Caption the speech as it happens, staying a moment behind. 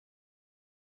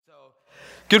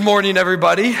Good morning,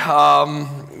 everybody.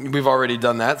 We've already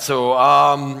done that. So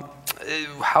how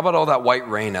about all that white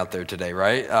rain out there today,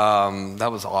 right? That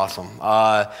was awesome.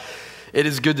 It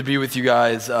is good to be with you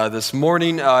guys this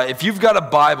morning. If you've got a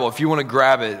Bible, if you want to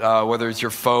grab it, whether it's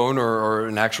your phone or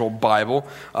an actual Bible,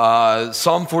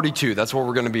 Psalm 42, that's where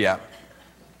we're going to be at.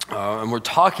 And we're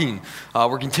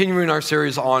continuing our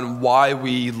series on why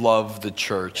we love the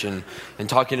church and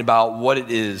talking about what it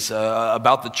is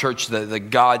about the church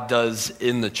that God does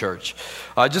in the church.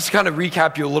 Just to kind of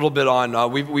recap you a little bit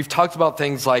on, we've talked about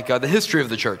things like the history of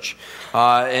the church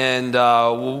and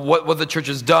what the church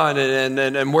has done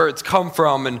and where it's come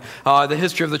from and the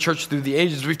history of the church through the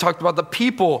ages. We've talked about the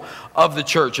people of the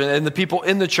church and the people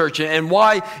in the church and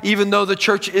why, even though the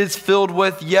church is filled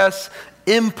with, yes,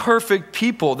 imperfect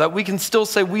people, that we can still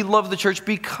say we love the church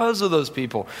because of those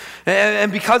people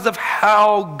and because of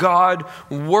how God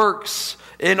works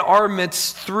in our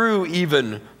midst through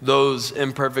even those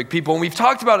imperfect people. And we've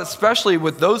talked about, especially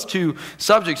with those two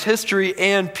subjects, history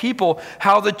and people,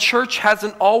 how the church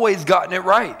hasn't always gotten it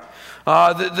right.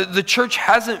 The church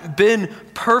hasn't been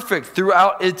perfect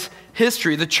throughout its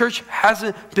history. The church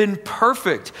hasn't been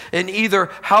perfect in either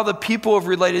how the people have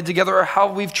related together or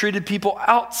how we've treated people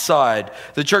outside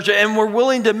the church. And we're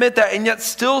willing to admit that and yet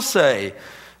still say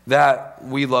that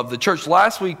we love the church.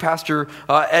 Last week, Pastor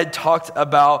Ed talked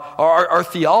about our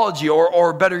theology,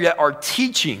 or better yet, our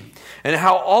teaching, and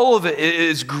how all of it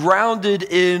is grounded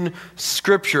in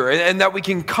Scripture, and that we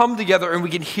can come together and we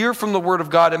can hear from the Word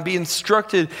of God and be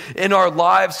instructed in our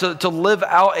lives to live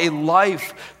out a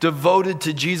life devoted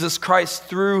to Jesus Christ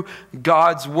through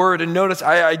God's Word. And notice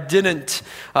I didn't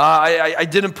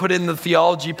put in the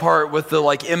theology part with the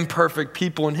imperfect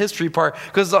people in history part,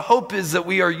 because the hope is that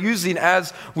we are using,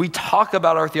 as we talk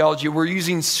about our theology, we're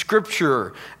using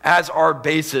Scripture as our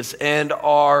basis and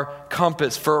our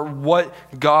compass for what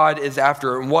God is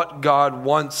after and what God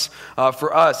wants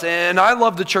for us. And I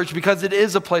love the church because it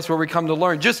is a place where we come to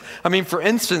learn. For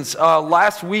instance,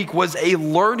 last week was a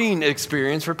learning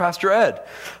experience for Pastor Ed.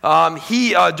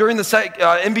 He during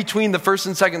in between the first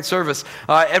and second service,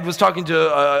 Ed was talking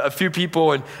to a few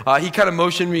people, and he kind of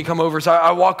motioned me to come over. So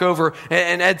I walk over,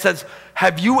 and Ed says,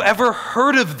 "Have you ever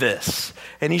heard of this?"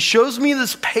 And he shows me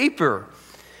this paper.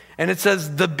 And it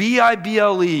says, the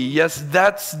Bible, yes,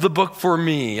 that's the book for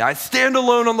me. I stand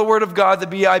alone on the Word of God, the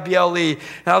Bible. And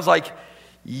I was like,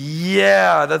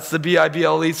 yeah, that's the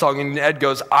Bible song. And Ed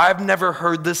goes, I've never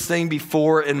heard this thing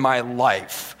before in my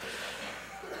life.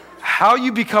 How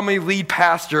you become a lead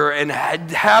pastor and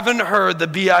haven't heard the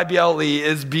Bible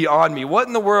is beyond me. What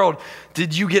in the world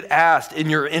did you get asked in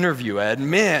your interview, Ed?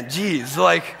 Man, geez,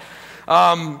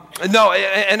 no,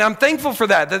 and I'm thankful for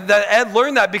that Ed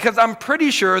learned that, because I'm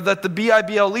pretty sure that the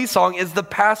Bible song is the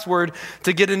password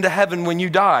to get into heaven when you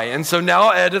die. And so now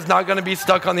Ed is not going to be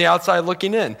stuck on the outside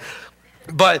looking in.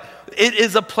 But it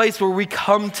is a place where we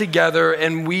come together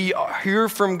and we hear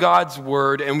from God's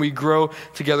word and we grow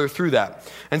together through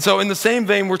that. And so in the same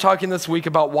vein, we're talking this week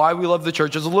about why we love the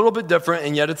church. It's a little bit different,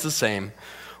 and yet it's the same.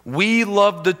 We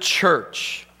love the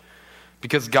church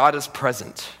because God is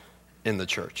present in the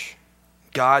church.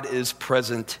 God is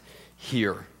present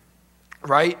here,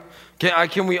 right?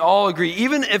 Can we all agree?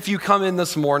 Even if you come in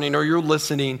this morning or you're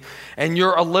listening and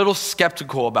you're a little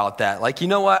skeptical about that, you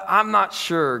know what? I'm not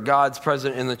sure God's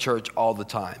present in the church all the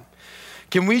time.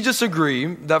 Can we just agree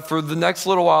that for the next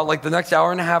little while, the next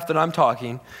hour and a half that I'm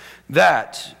talking,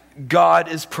 that God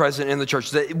is present in the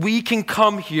church, that we can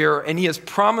come here and He has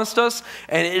promised us,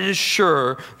 and it is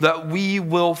sure that we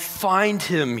will find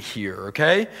Him here,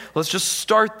 okay? Let's just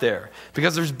start there,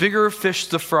 because there's bigger fish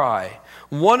to fry.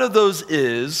 One of those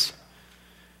is,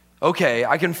 okay,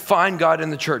 I can find God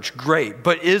in the church, great,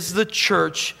 but is the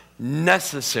church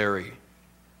necessary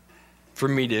for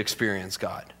me to experience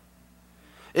God?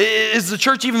 Is the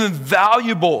church even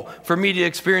valuable for me to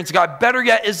experience God? Better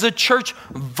yet, is the church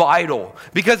vital?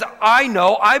 Because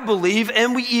I believe,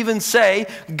 and we even say,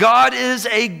 God is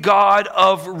a God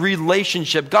of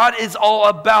relationship. God is all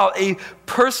about a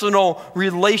personal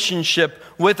relationship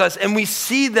with us. And we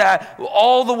see that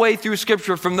all the way through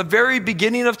Scripture, from the very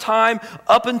beginning of time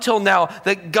up until now,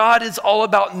 that God is all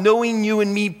about knowing you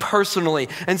and me personally.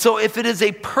 And so if it is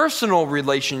a personal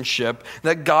relationship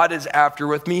that God is after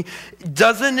with me,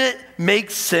 doesn't it make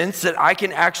sense that I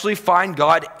can actually find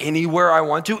God anywhere I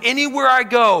want to? Anywhere I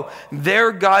go,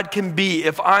 there God can be,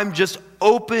 if I'm just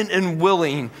open and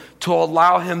willing to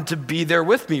allow Him to be there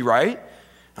with me, right?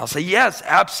 I'll say, yes,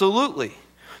 absolutely.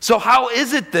 So how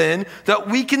is it then that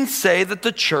we can say that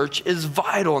the church is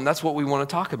vital? And that's what we want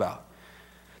to talk about.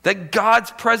 That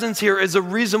God's presence here is a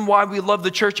reason why we love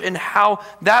the church, and how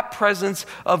that presence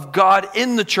of God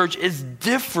in the church is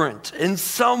different in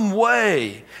some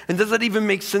way. And does that even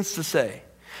make sense to say?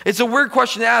 It's a weird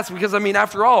question to ask because,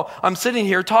 after all, I'm sitting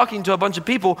here talking to a bunch of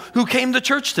people who came to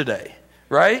church today,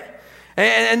 right?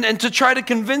 And to try to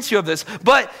convince you of this.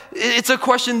 But it's a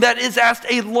question that is asked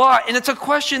a lot. And it's a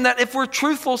question that, if we're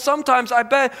truthful, sometimes I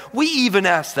bet we even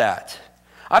ask that.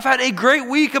 I've had a great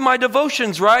week in my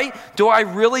devotions, right? Do I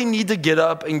really need to get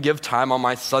up and give time on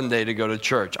my Sunday to go to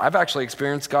church? I've actually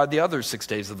experienced God the other 6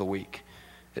 days of the week.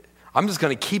 I'm just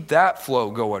going to keep that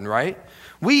flow going, right?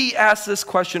 We ask this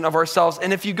question of ourselves.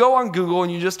 And if you go on Google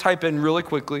and you just type in really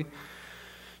quickly,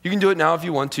 you can do it now if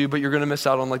you want to, but you're going to miss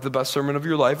out on the best sermon of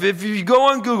your life. If you go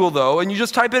on Google, though, and you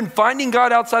just type in finding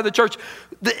God outside the church,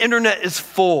 the internet is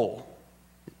full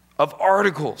of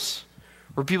articles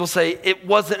where people say, it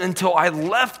wasn't until I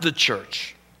left the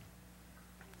church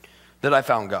that I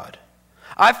found God.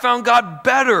 I found God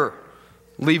better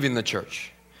leaving the church.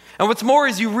 And what's more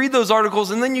is you read those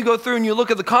articles and then you go through and you look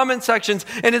at the comment sections,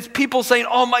 and it's people saying,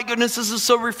 oh my goodness, this is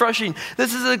so refreshing.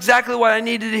 This is exactly what I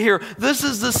needed to hear. This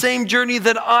is the same journey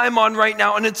that I'm on right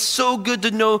now, and it's so good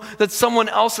to know that someone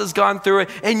else has gone through it.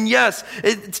 And yes,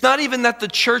 it's not even that the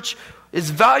church is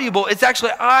valuable. It's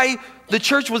actually the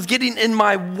church was getting in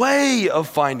my way of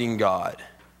finding God.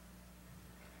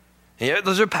 And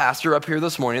there's a pastor up here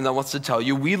this morning that wants to tell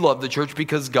you we love the church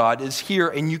because God is here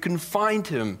and you can find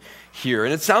him here.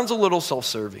 And it sounds a little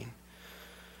self-serving.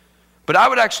 But I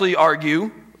would actually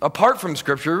argue, apart from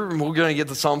Scripture, and we're going to get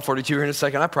to Psalm 42 here in a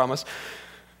second, I promise.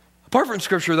 Apart from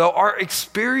Scripture, though, our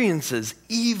experiences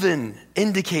even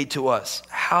indicate to us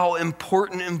how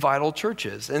important and vital church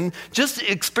is. And just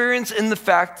experience in the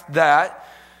fact that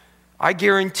I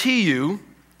guarantee you,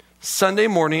 Sunday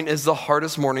morning is the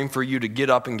hardest morning for you to get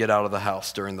up and get out of the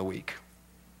house during the week.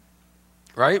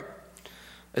 Right?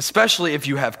 Especially if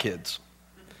you have kids.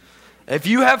 If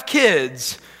you have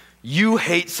kids, you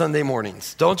hate Sunday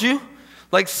mornings, don't you?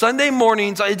 Sunday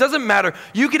mornings, it doesn't matter.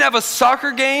 You can have a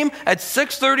soccer game at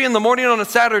 6:30 in the morning on a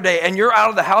Saturday and you're out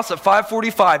of the house at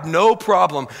 5:45, no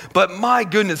problem. But my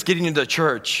goodness, getting into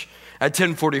church at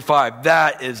 10:45,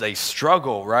 that is a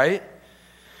struggle, right?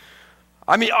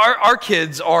 Our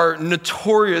kids are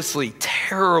notoriously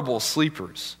terrible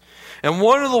sleepers. And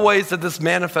one of the ways that this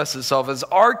manifests itself is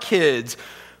our kids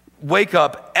wake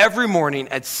up every morning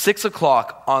at 6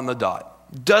 o'clock on the dot.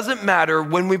 Doesn't matter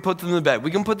when we put them to bed.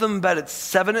 We can put them in bed at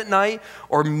 7 at night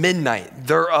or midnight.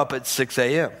 They're up at 6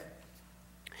 a.m.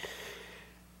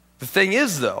 The thing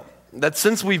is, though, that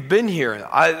since we've been here,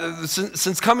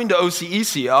 since coming to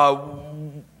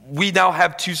OCEC, we now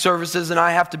have 2 services, and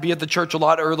I have to be at the church a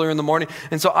lot earlier in the morning.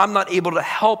 And so I'm not able to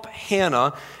help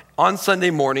Hannah on Sunday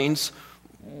mornings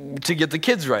to get the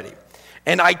kids ready.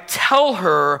 And I tell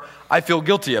her I feel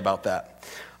guilty about that.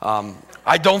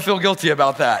 I don't feel guilty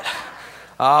about that.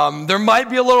 There might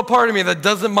be a little part of me that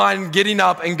doesn't mind getting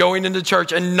up and going into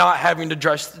church and not having to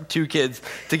dress 2 kids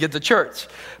to get to church.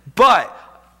 But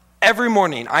every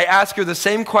morning, I ask her the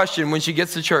same question when she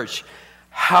gets to church.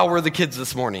 How were the kids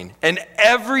this morning? And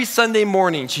every Sunday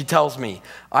morning, she tells me,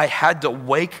 I had to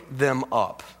wake them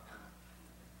up.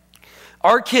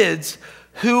 Our kids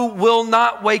who will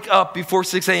not wake up before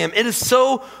 6 a.m.,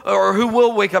 who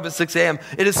will wake up at 6 a.m.,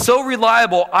 it is so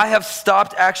reliable, I have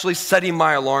stopped actually setting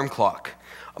my alarm clock.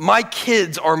 My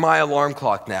kids are my alarm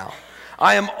clock now.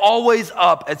 I am always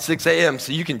up at 6 a.m.,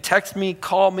 so you can text me,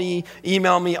 call me,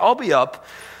 email me, I'll be up.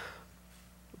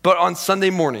 But on Sunday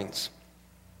mornings,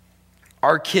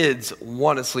 our kids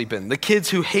want to sleep in. The kids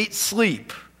who hate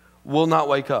sleep will not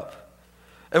wake up.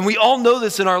 And we all know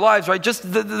this in our lives, right?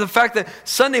 Just the fact that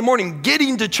Sunday morning,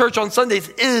 getting to church on Sundays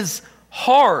is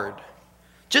hard.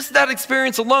 Just that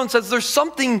experience alone says there's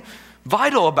something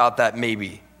vital about that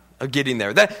maybe, of getting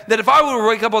there. That if I were to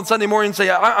wake up on Sunday morning and say,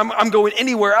 I'm going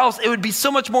anywhere else, it would be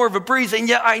so much more of a breeze. And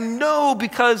yet I know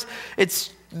because it's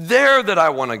there that I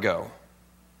want to go.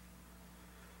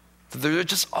 There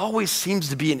just always seems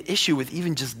to be an issue with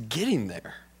even just getting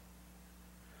there.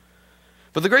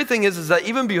 But the great thing is that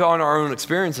even beyond our own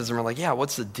experiences, and we're like, yeah,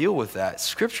 what's the deal with that?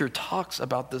 Scripture talks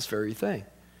about this very thing.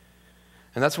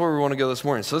 And that's where we want to go this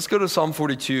morning. So let's go to Psalm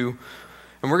 42,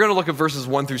 and we're going to look at verses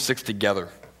 1 through 6 together.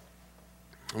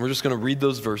 And we're just going to read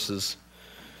those verses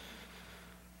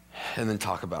and then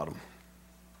talk about them.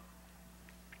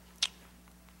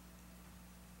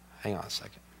 Hang on a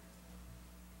second.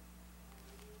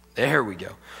 There we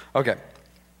go. Okay.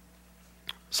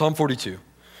 Psalm 42.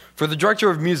 For the director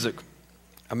of music,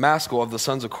 a maskil of the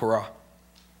sons of Korah.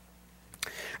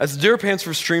 As the deer pants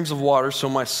for streams of water, so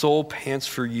my soul pants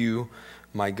for you,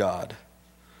 my God.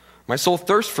 My soul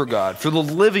thirsts for God, for the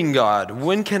living God.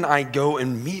 When can I go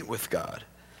and meet with God?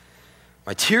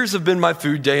 My tears have been my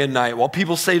food day and night, while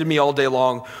people say to me all day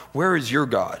long, where is your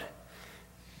God?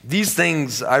 These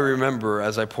things I remember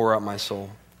as I pour out my soul.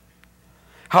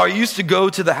 How I used to go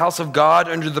to the house of God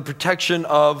under the protection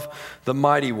of the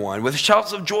Mighty One, with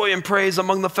shouts of joy and praise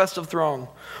among the festive throng.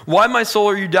 Why, my soul,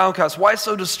 are you downcast? Why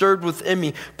so disturbed within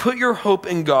me? Put your hope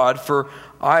in God, for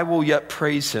I will yet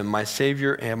praise him, my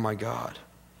Savior and my God.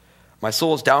 My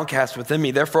soul is downcast within me,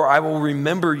 therefore I will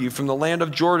remember you from the land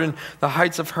of Jordan, the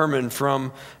heights of Hermon,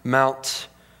 from Mount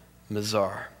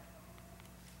Mizar.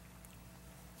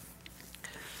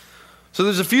 So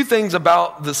there's a few things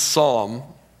about this psalm.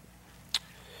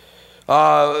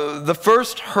 The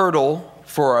first hurdle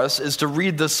for us is to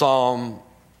read the psalm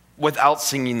without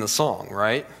singing the song,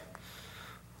 right?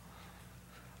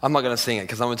 I'm not going to sing it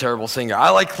because I'm a terrible singer. I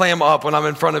like clam up when I'm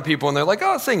in front of people and they're like,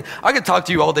 oh, sing. I could talk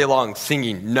to you all day long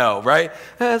singing. No, right?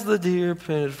 As the deer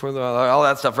panted for the, all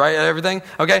that stuff, right? Everything,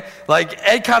 okay? Like,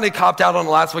 Ed kind of copped out on it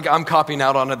last week. I'm copping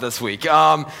out on it this week.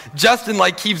 Justin,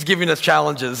 keeps giving us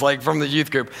challenges, from the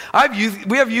youth group.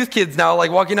 We have youth kids now,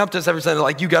 walking up to us every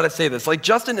Sunday, you got to say this.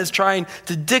 Justin is trying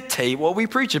to dictate what we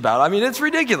preach about. I mean, it's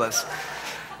ridiculous.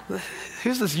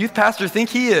 Who's this youth pastor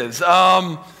think he is?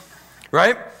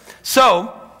 Right?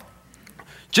 So,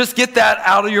 just get that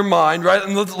out of your mind, right?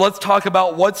 And let's talk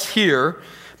about what's here.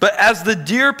 But as the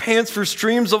deer pants for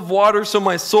streams of water, so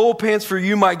my soul pants for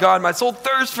you, my God. My soul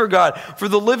thirsts for God, for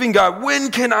the living God.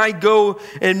 When can I go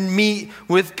and meet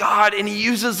with God? And he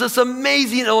uses this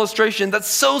amazing illustration that's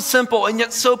so simple and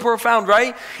yet so profound,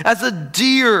 right? As a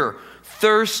deer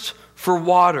thirsts for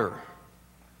water.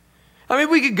 I mean,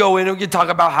 we could go in and we could talk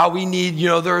about how we need,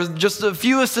 there's just a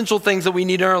few essential things that we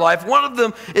need in our life. One of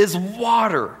them is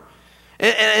water.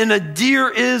 And a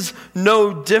deer is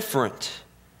no different.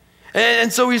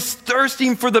 And so he's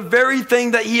thirsting for the very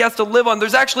thing that he has to live on.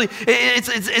 There's actually,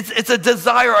 it's a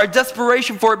desire, a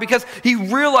desperation for it, because he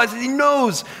realizes, he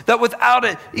knows that without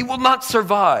it, he will not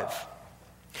survive.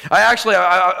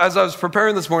 As I was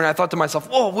preparing this morning, I thought to myself,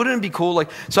 wouldn't it be cool?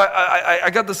 So I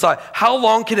got this thought, how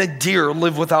long can a deer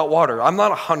live without water? I'm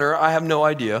not a hunter, I have no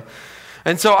idea.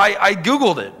 And so I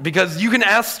Googled it, because you can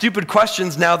ask stupid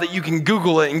questions now that you can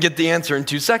Google it and get the answer in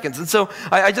 2 seconds. And so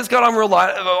I just got on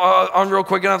real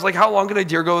quick, and I was like, how long can a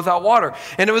deer go without water?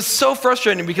 And it was so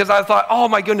frustrating, because I thought, oh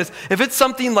my goodness, if it's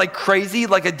something crazy,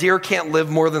 like a deer can't live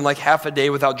more than half a day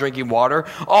without drinking water,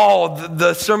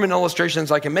 the sermon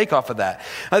illustrations I can make off of that.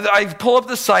 I pull up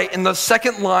the site, and the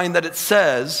second line that it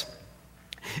says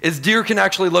is deer can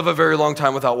actually live a very long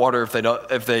time without water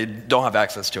if they don't have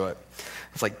access to it.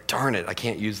 It's darn it, I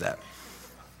can't use that.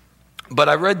 But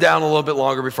I read down a little bit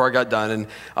longer before I got done, and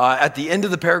at the end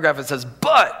of the paragraph it says,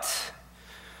 but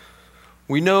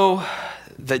we know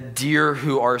that deer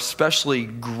who are especially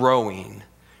growing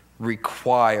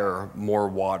require more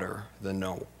water than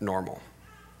normal.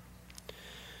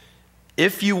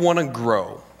 If you want to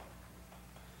grow,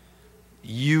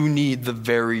 you need the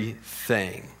very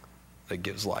thing that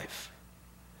gives life.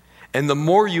 And the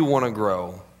more you want to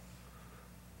grow,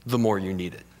 the more you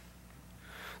need it.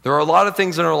 There are a lot of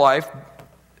things in our life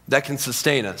that can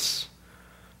sustain us.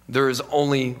 There is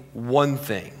only one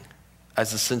thing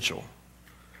as essential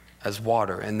as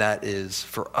water, and that is,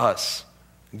 for us,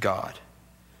 God.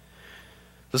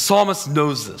 The psalmist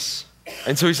knows this.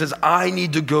 And so he says, I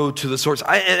need to go to the source.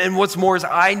 And what's more is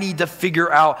I need to figure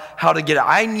out how to get it.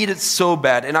 I need it so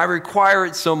bad, and I require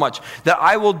it so much that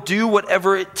I will do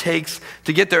whatever it takes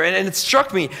to get there. And it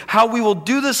struck me how we will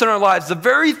do this in our lives. The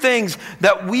very things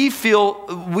that we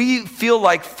feel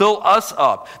like fill us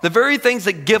up, the very things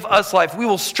that give us life, we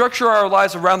will structure our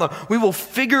lives around them. We will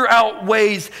figure out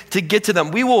ways to get to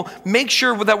them. We will make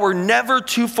sure that we're never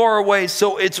too far away,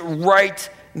 so it's right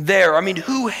there. I mean,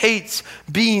 who hates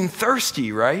being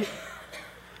thirsty, right?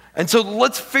 And so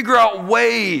let's figure out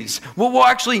ways where we'll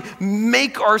actually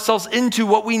make ourselves into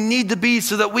what we need to be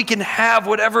so that we can have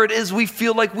whatever it is we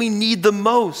feel like we need the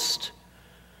most.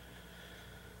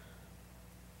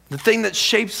 The thing that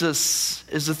shapes us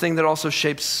is the thing that also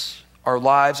shapes our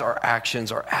lives, our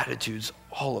actions, our attitudes,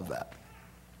 all of that.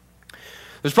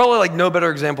 There's probably no better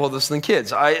example of this than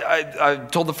kids. I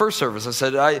told the first service, I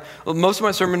said, most of my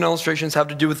sermon illustrations have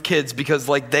to do with kids because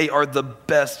they are the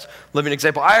best living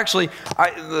example.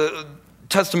 The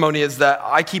testimony is that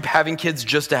I keep having kids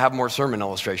just to have more sermon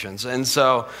illustrations. And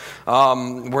so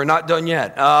we're not done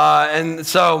yet. But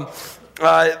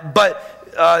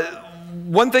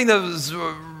one thing that was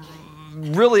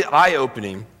really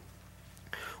eye-opening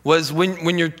was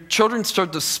when your children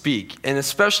start to speak, and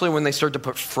especially when they start to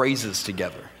put phrases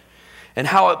together. and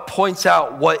how it points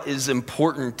out what is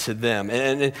important to them.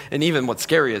 And even what's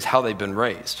scary is how they've been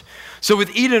raised. So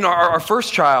with Eden, our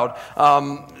first child,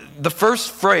 the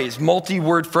first phrase,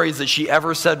 multi-word phrase that she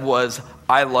ever said was,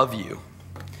 "I love you."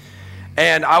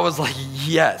 And I was like,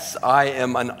 yes, I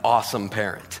am an awesome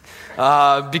parent.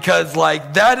 Because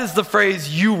that is the phrase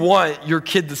you want your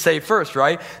kid to say first,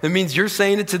 right? It means you're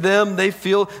saying it to them. They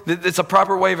feel that it's a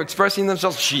proper way of expressing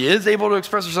themselves. She is able to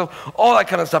express herself, all that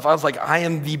kind of stuff. I was like, I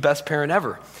am the best parent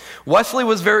ever. Wesley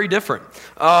was very different.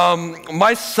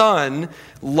 My son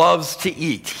loves to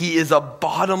eat. He is a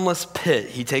bottomless pit.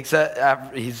 He takes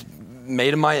that, he's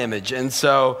made in my image. And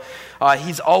so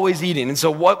he's always eating. And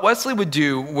so what Wesley would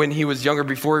do when he was younger,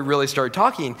 before he really started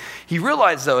talking, he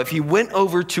realized, though, if he went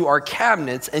over to our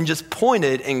cabinets and just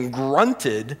pointed and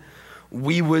grunted,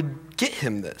 we would get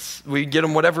him this. We'd get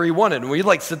him whatever he wanted. And we'd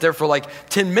sit there for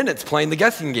 10 minutes playing the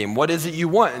guessing game. What is it you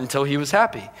want? Until he was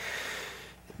happy.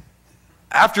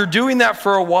 After doing that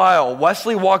for a while,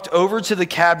 Wesley walked over to the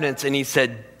cabinets and he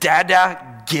said,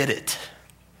 "Dada, get it."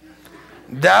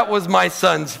 That was my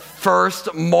son's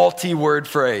first multi-word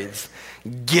phrase,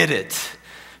 "Get it."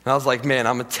 And I was like, man,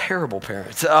 I'm a terrible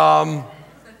parent.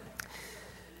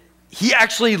 He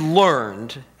actually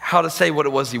learned how to say what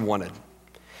it was he wanted.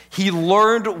 He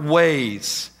learned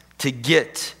ways to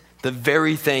get the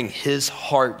very thing his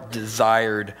heart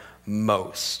desired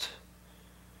most.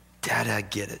 Dada,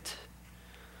 get it.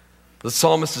 The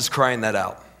psalmist is crying that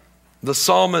out. The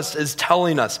psalmist is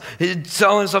telling us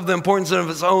of the importance of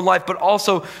his own life, but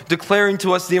also declaring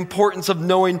to us the importance of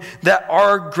knowing that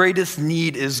our greatest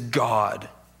need is God.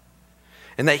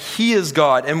 And that he is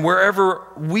God. And wherever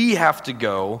we have to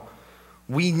go,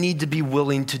 we need to be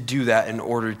willing to do that in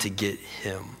order to get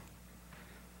him.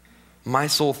 My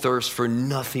soul thirsts for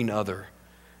nothing other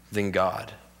than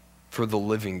God, for the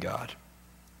living God.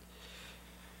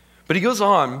 But he goes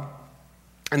on.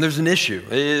 And there's an issue.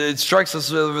 It strikes us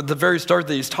at the very start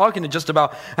that he's talking just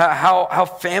about how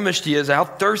famished he is, how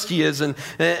thirsty he is.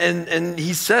 And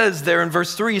he says there in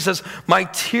verse 3, he says, "My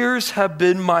tears have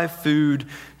been my food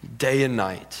day and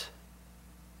night."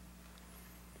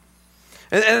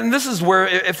 And this is where,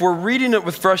 if we're reading it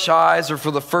with fresh eyes or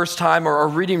for the first time, or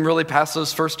reading really past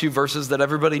those first two verses that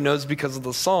everybody knows because of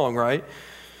the song, right?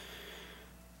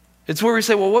 It's where we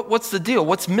say, well, what's the deal?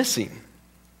 What's missing?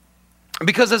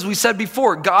 Because as we said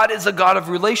before, God is a God of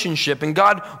relationship, and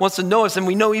God wants to know us, and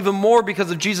we know even more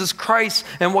because of Jesus Christ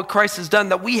and what Christ has done,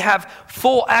 that we have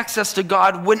full access to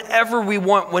God whenever we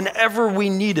want, whenever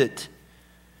we need it.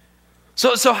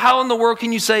 So how in the world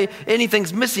can you say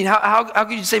anything's missing? How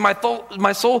can you say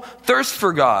my soul thirsts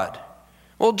for God?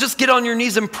 Well, just get on your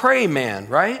knees and pray, man,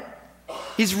 right?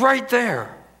 He's right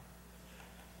there.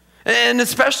 And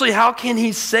especially, how can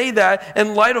he say that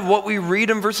in light of what we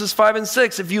read in verses 5 and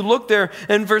 6? If you look there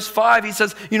in verse 5, he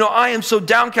says, I am so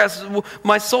downcast,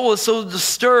 my soul is so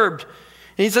disturbed.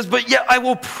 And he says, but yet I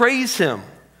will praise him.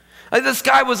 This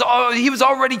guy was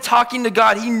already talking to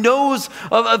God. He knows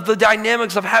of the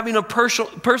dynamics of having a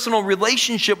personal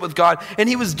relationship with God. And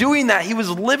he was doing that. He was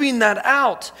living that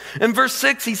out. In verse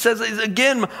 6, he says,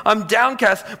 again, I'm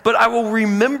downcast, but I will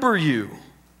remember you.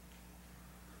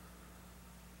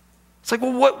 It's like,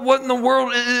 well, what in the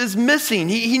world is missing?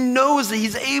 He knows that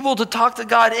he's able to talk to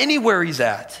God anywhere he's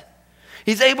at.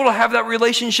 He's able to have that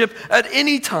relationship at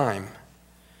any time.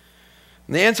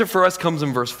 And the answer for us comes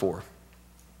in verse 4.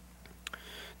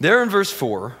 There in verse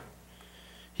 4,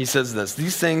 he says this,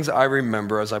 these things I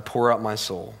remember as I pour out my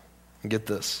soul. And get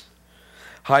this.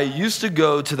 How I used to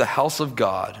go to the house of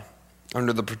God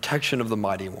under the protection of the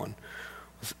Mighty One,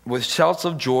 with shouts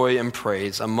of joy and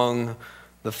praise among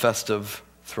the festive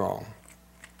throng.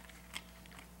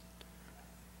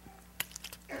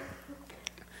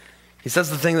 He says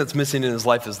the thing that's missing in his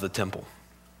life is the temple.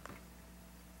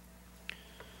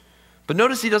 But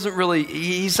notice he doesn't really,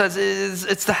 he says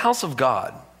it's the house of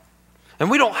God. And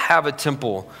we don't have a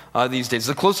temple these days.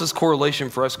 The closest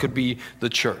correlation for us could be the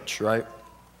church, right?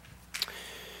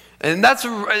 And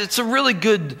it's a really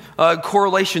good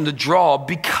correlation to draw,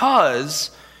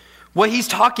 because what he's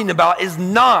talking about is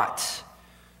not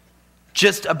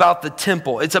just about the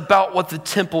temple. It's about what the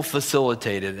temple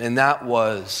facilitated, and that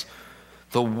was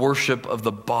the worship of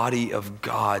the body of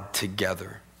God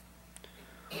together.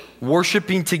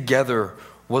 Worshiping together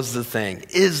is the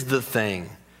thing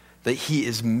that he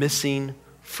is missing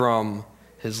from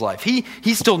his life. He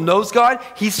still knows God.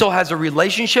 He still has a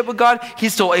relationship with God.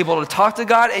 He's still able to talk to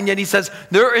God. And yet he says,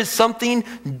 there is something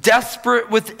desperate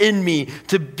within me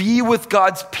to be with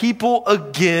God's people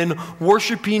again,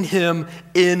 worshiping him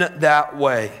in that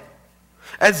way.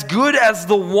 As good as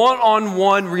the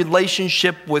one-on-one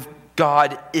relationship with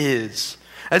God is,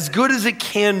 as good as it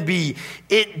can be,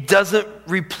 it doesn't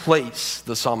replace,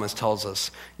 the psalmist tells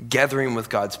us, gathering with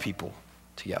God's people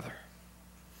together.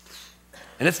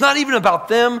 And it's not even about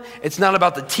them. It's not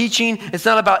about the teaching. It's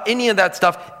not about any of that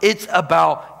stuff. It's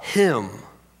about Him.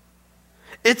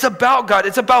 It's about God.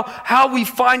 It's about how we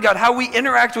find God, how we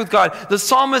interact with God. The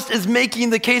psalmist is making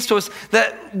the case to us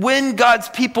that when God's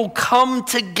people come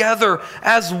together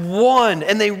as one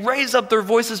and they raise up their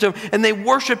voices to Him and they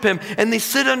worship Him and they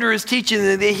sit under His teaching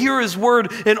and they hear His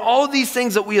word and all these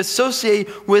things that we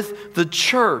associate with the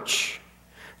church,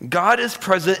 God is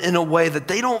present in a way that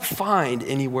they don't find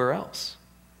anywhere else.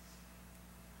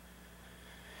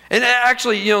 And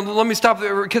actually, let me stop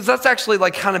there because that's actually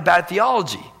like kind of bad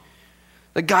theology.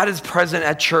 That God is present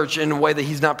at church in a way that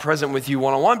He's not present with you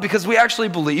one-on-one, because we actually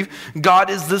believe God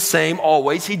is the same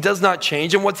always. He does not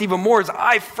change. And what's even more is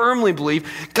I firmly believe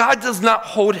God does not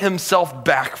hold Himself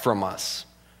back from us.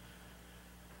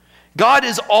 God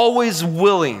is always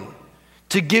willing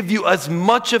to give you as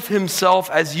much of Himself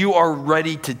as you are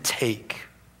ready to take.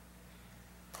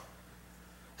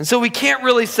 And so we can't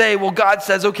really say, well, God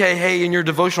says, okay, hey, in your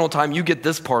devotional time, you get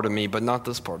this part of me, but not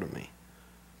this part of me.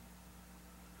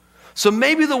 So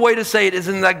maybe the way to say it is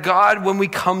in that God, when we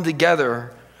come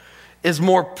together, is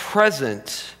more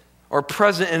present or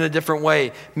present in a different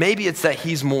way. Maybe it's that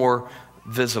He's more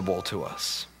visible to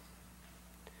us.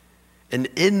 And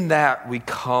in that, we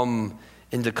come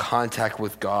into contact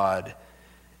with God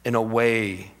in a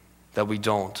way that we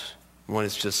don't when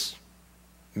it's just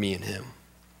me and Him.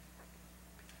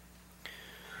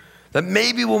 That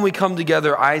maybe when we come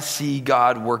together, I see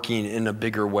God working in a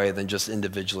bigger way than just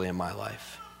individually in my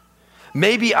life.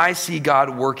 Maybe I see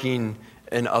God working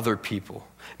in other people.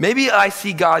 Maybe I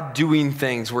see God doing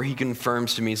things where He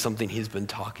confirms to me something He's been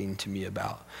talking to me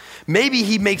about. Maybe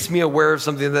He makes me aware of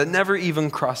something that never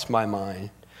even crossed my mind.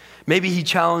 Maybe He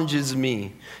challenges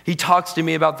me. He talks to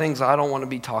me about things I don't want to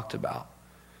be talked about.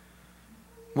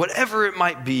 Whatever it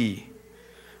might be,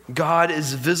 God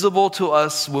is visible to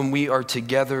us when we are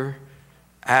together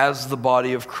as the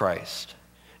body of Christ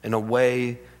in a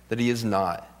way that He is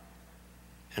not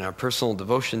in our personal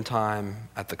devotion time,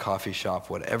 at the coffee shop,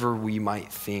 whatever we might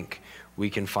think we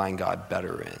can find God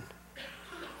better in.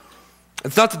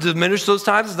 It's not to diminish those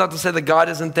times. It's not to say that God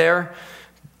isn't there.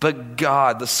 But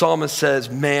God, the psalmist says,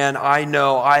 man, I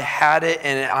know I had it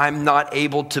and I'm not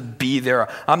able to be there.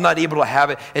 I'm not able to have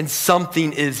it and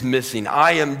something is missing.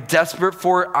 I am desperate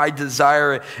for it. I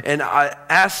desire it. And an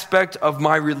aspect of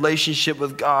my relationship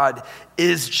with God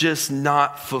is just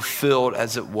not fulfilled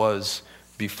as it was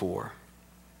before.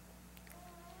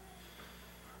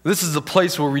 This is a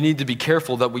place where we need to be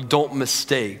careful that we don't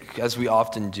mistake, as we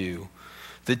often do,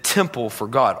 the temple for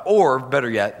God, or better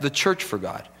yet, the church for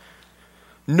God.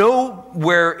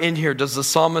 Nowhere in here does the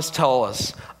psalmist tell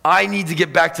us, I need to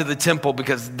get back to the temple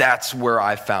because that's where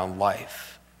I found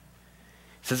life.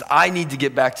 He says, I need to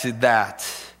get back to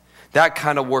that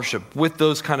kind of worship with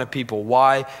those kind of people.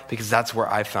 Why? Because that's where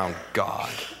I found God.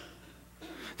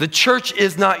 The church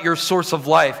is not your source of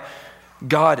life.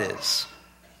 God is.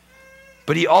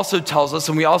 But he also tells us,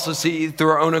 and we also see through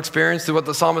our own experience, through what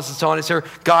the psalmist is telling us here,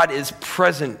 God is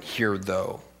present here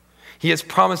though. He has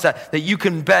promised that you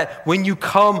can bet when you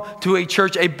come to a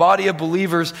church, a body of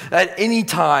believers, at any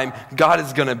time, God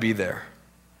is going to be there.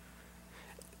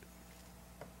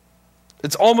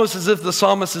 It's almost as if the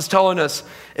psalmist is telling us,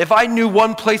 if I knew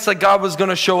one place that God was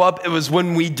going to show up, it was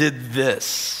when we did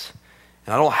this.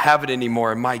 And I don't have it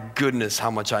anymore, and my goodness, how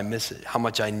much I miss it, how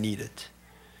much I need it.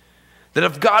 That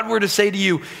if God were to say to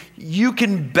you, you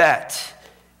can bet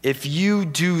if you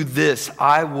do this,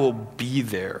 I will be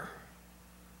there.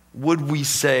 Would we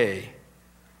say,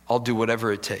 I'll do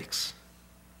whatever it takes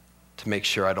to make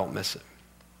sure I don't miss it?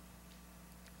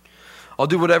 I'll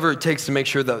do whatever it takes to make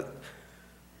sure that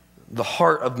the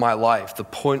heart of my life, the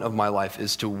point of my life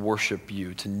is to worship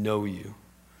you, to know you.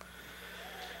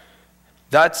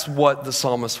 That's what the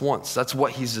psalmist wants. That's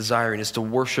what he's desiring, is to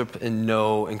worship and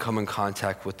know and come in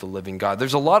contact with the living God.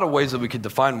 There's a lot of ways that we could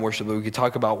define worship, that we could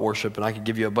talk about worship, and I could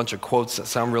give you a bunch of quotes that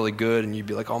sound really good, and you'd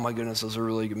be like, oh my goodness, those are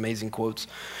really amazing quotes.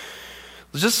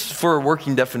 Just for a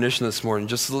working definition this morning,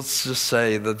 let's just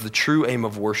say that the true aim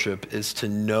of worship is to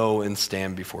know and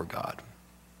stand before God.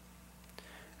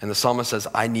 And the psalmist says,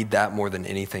 I need that more than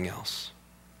anything else.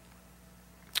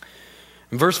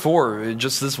 In verse 4,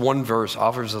 just this one verse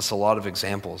offers us a lot of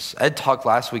examples. Ed talked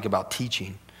last week about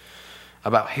teaching,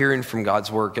 about hearing from God's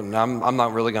work, and I'm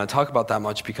not really going to talk about that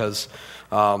much because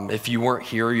if you weren't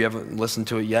here, you haven't listened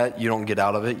to it yet, you don't get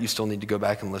out of it, you still need to go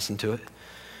back and listen to it.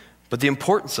 But the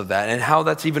importance of that and how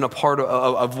that's even a part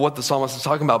of what the psalmist is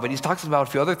talking about. But he talks about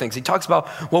a few other things. He talks about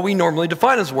what we normally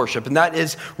define as worship, and that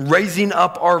is raising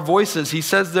up our voices. He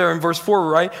says there in verse 4,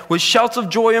 right, with shouts of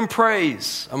joy and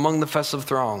praise among the festive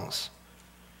throngs.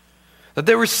 That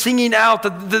they were singing out,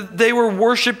 that they were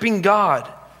worshiping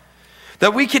God.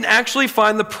 That we can actually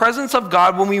find the presence of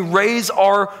God when we raise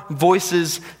our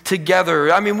voices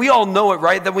together. I mean, we all know it,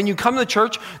 right? That when you come to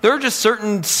church, there are just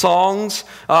certain songs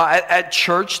at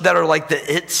church that are like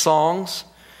the it songs.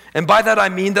 And by that I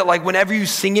mean that like whenever you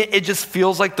sing it, it just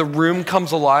feels like the room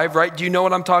comes alive, right? Do you know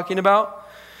what I'm talking about?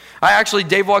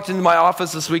 Dave walked into my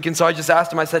office this week, and so I just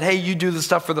asked him, I said, hey, you do the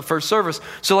stuff for the first service.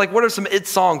 So like, what are some it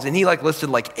songs? And he like listed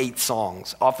like 8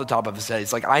 songs off the top of his head.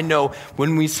 He's like, I know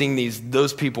when we sing these,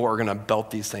 those people are going to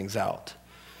belt these things out.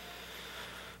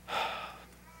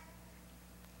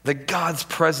 That God's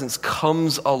presence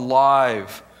comes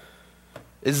alive,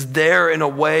 is there in a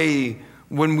way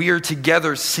when we are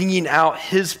together singing out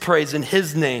his praise in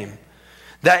his name.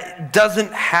 That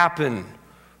doesn't happen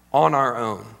on our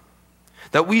own.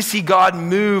 That we see God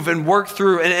move and work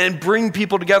through and bring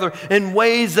people together in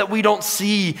ways that we don't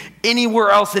see anywhere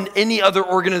else in any other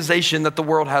organization that the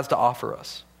world has to offer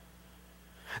us.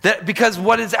 That because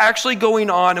what is actually going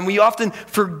on, and we often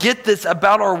forget this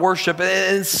about our worship,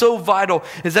 and it's so vital,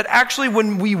 is that actually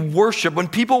when we worship, when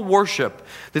people worship,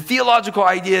 the theological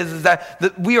idea is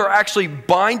that we are actually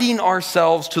binding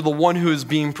ourselves to the one who is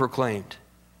being proclaimed.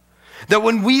 That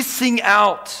when we sing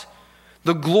out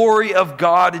the glory of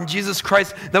God in Jesus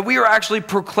Christ, that we are actually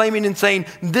proclaiming and saying,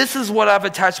 this is what I've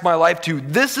attached my life to.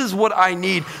 This is what I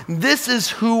need. This is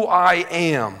who I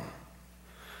am.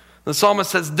 The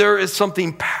psalmist says there is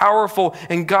something powerful,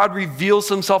 and God reveals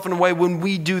himself in a way when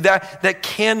we do that that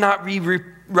cannot be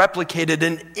replicated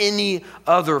in any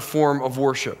other form of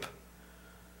worship.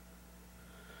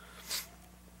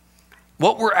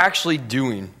 What we're actually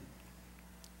doing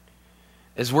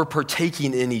is we're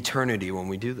partaking in eternity when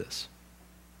we do this.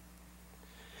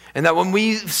 And that when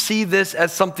we see this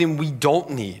as something we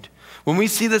don't need, when we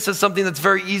see this as something that's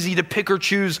very easy to pick or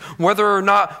choose whether or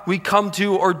not we come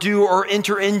to or do or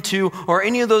enter into or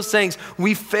any of those things,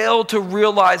 we fail to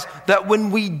realize that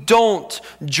when we don't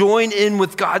join in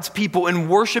with God's people in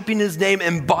worshiping his name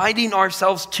and binding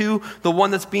ourselves to the one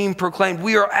that's being proclaimed,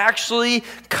 we are actually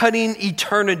cutting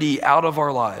eternity out of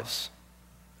our lives.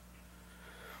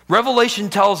 Revelation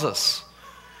tells us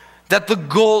that the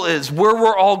goal is, where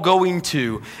we're all going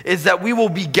to, is that we will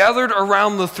be gathered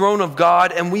around the throne of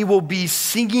God and we will be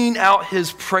singing out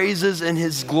his praises and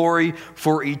his glory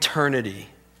for eternity.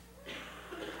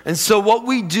 And so what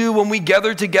we do when we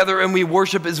gather together and we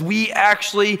worship is we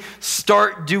actually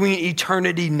start doing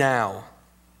eternity now.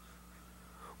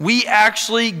 We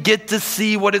actually get to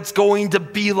see what it's going to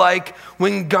be like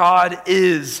when God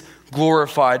is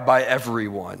glorified by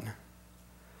everyone.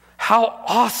 How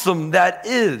awesome that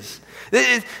is.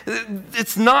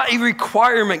 It's not a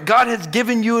requirement. God has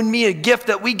given you and me a gift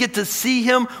that we get to see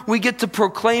him, we get to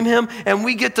proclaim him, and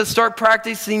we get to start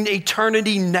practicing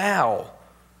eternity now.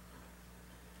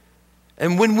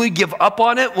 And when we give up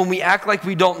on it, when we act like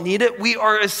we don't need it, we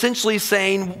are essentially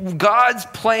saying God's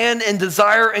plan and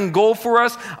desire and goal for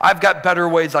us, I've got better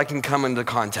ways I can come into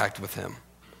contact with him.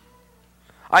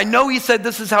 I know he said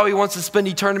this is how he wants to spend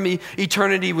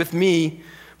eternity with me,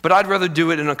 but I'd rather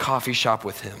do it in a coffee shop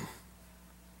with him.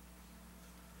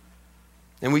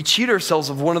 And we cheat ourselves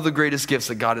of one of the greatest gifts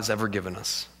that God has ever given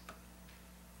us.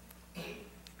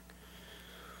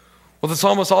 What the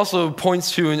psalmist also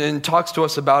points to and talks to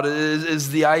us about it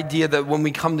is the idea that when we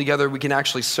come together, we can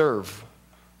actually serve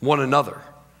one another.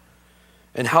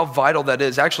 And how vital that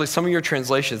is. Actually, some of your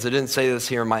translations, I didn't say this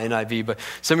here in my NIV, but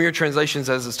some of your translations,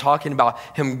 as it's talking about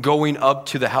him going up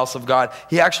to the house of God,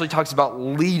 he actually talks about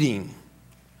leading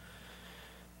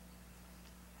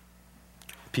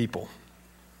people.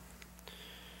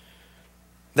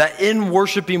 That in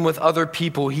worshiping with other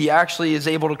people, he actually is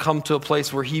able to come to a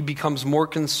place where he becomes more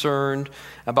concerned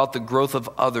about the growth of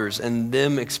others and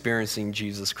them experiencing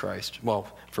Jesus Christ. Well,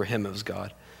 for him it was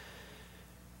God.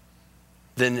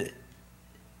 Than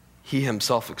he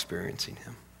himself experiencing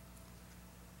him.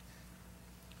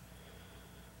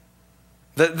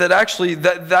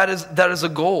 That is a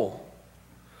goal.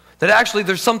 That actually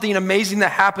there's something amazing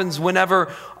that happens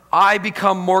whenever I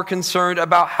become more concerned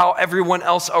about how everyone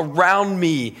else around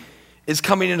me is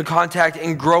coming into contact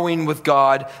and growing with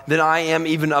God than I am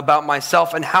even about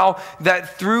myself, and how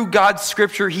that through God's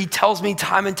scripture, he tells me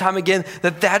time and time again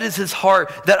that that is his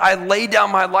heart, that I lay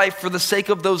down my life for the sake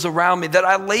of those around me, that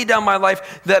I lay down my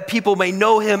life that people may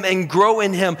know him and grow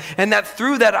in him, and that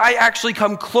through that I actually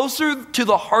come closer to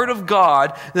the heart of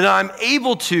God than I'm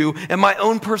able to in my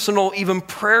own personal even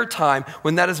prayer time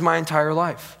when that is my entire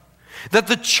life. That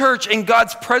the church and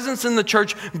God's presence in the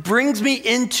church brings me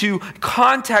into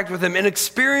contact with him and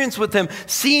experience with him,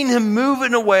 seeing him move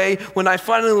in a way when I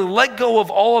finally let go of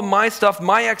all of my stuff,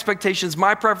 my expectations,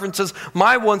 my preferences,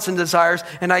 my wants and desires,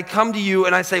 and I come to you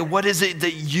and I say, what is it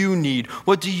that you need?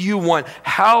 What do you want?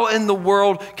 How in the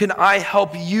world can I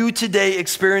help you today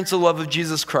experience the love of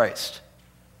Jesus Christ?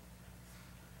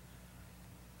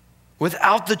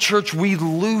 Without the church, we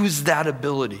lose that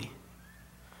ability.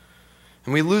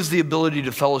 And we lose the ability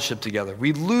to fellowship together.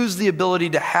 We lose the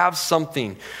ability to have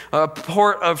something, a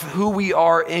part of who we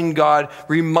are in God,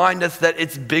 remind us that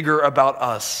it's bigger about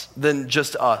us than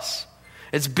just us.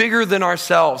 It's bigger than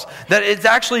ourselves. That it's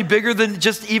actually bigger than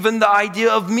just even the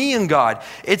idea of me and God.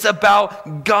 It's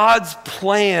about God's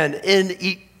plan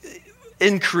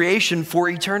in creation for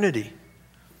eternity.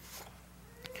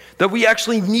 That we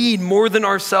actually need more than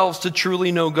ourselves to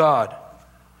truly know God.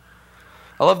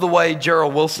 I love the way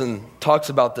Gerald Wilson talks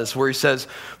about this, where he says,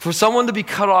 for someone to be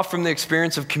cut off from the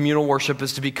experience of communal worship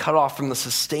is to be cut off from the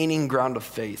sustaining ground of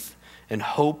faith and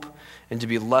hope, and to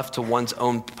be left to one's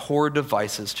own poor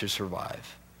devices to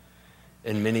survive.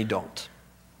 And many don't.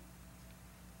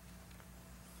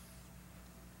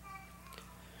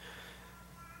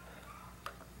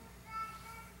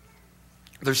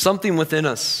 There's something within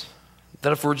us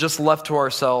that if we're just left to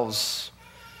ourselves,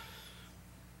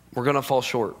 we're going to fall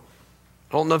short.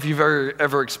 I don't know if you've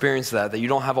ever experienced that you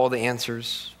don't have all the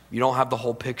answers. You don't have the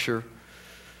whole picture.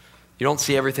 You don't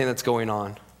see everything that's going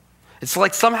on. It's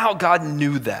like somehow God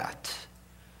knew that.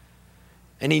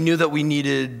 And he knew that we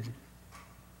needed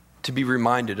to be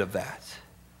reminded of that.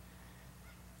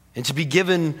 And to be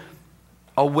given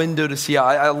a window to see.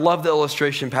 I love the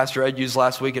illustration Pastor Ed used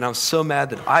last week, and I was so mad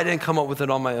that I didn't come up with it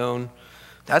on my own.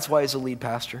 That's why he's a lead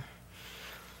pastor.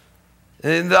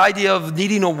 And the idea of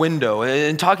needing a window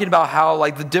and talking about how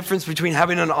like the difference between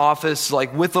having an office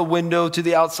like with a window to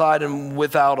the outside and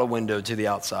without a window to the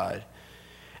outside.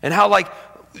 And how like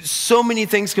so many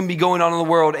things can be going on in the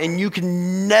world and you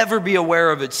can never be aware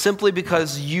of it simply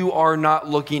because you are not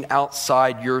looking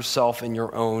outside yourself in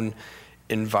your own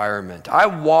environment. I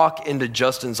walk into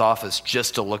Justin's office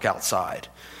just to look outside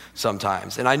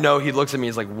sometimes. And I know he looks at me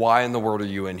and is like, why in the world are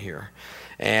you in here?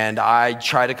 And I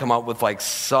try to come up with like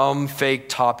some fake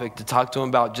topic to talk to him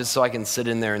about just so I can sit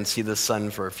in there and see the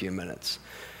sun for a few minutes.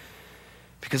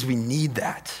 Because we need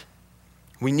that.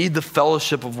 We need the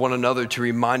fellowship of one another to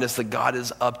remind us that God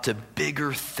is up to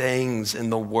bigger things in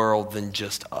the world than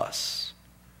just us.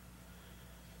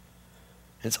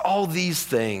 It's all these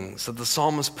things that the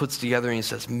psalmist puts together and he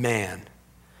says, man,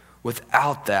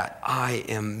 without that, I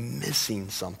am missing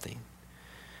something.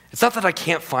 It's not that I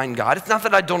can't find God. It's not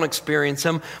that I don't experience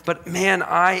him. But man,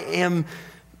 I am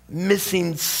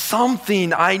missing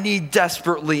something I need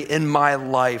desperately in my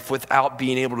life without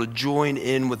being able to join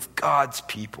in with God's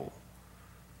people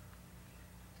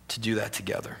to do that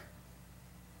together.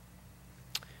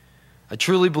 I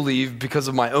truly believe, because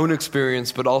of my own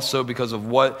experience, but also because of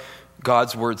what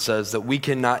God's word says, that we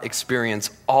cannot experience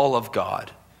all of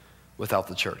God without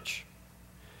the church.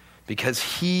 Because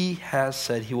he has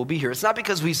said he will be here. It's not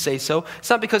because we say so. It's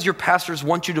not because your pastors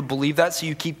want you to believe that so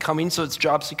you keep coming so it's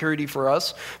job security for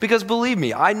us. Because believe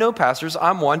me, I know pastors,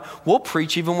 I'm one, we'll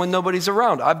preach even when nobody's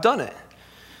around. I've done it.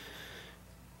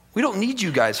 We don't need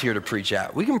you guys here to preach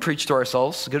at. We can preach to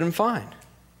ourselves, good and fine.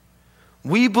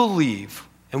 We believe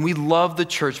and we love the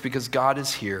church because God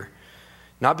is here.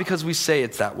 Not because we say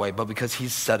it's that way, but because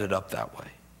he's set it up that way.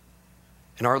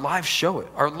 And our lives show it.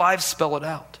 Our lives spell it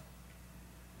out.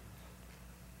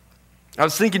 I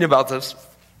was thinking about this,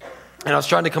 and I was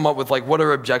trying to come up with like what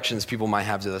are objections people might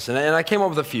have to this, and I came up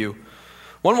with a few.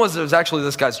 One was it was actually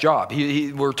this guy's job.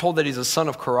 We're told that he's a son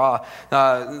of Korah.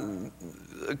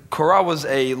 Korah was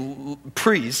a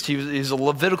priest. He's a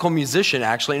Levitical musician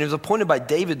actually, and he was appointed by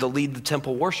David to lead the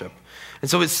temple worship. And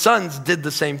so his sons did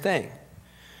the same thing.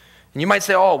 And you might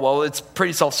say, oh, well, it's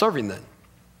pretty self-serving then.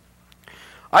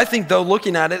 I think though,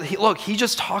 looking at it, he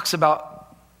just talks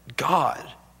about God.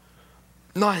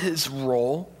 Not his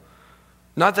role,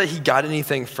 not that he got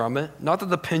anything from it, not that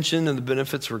the pension and the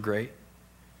benefits were great.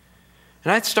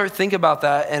 And I'd start thinking about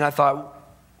that, and I thought,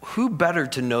 who better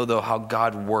to know, though, how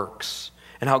God works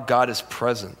and how God is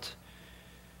present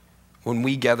when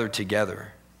we gather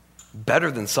together, better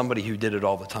than somebody who did it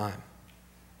all the time?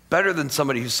 better than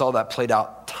somebody who saw that played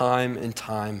out time and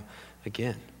time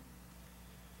again.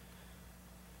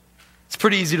 It's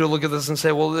pretty easy to look at this and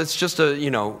say, well, it's just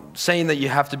saying that you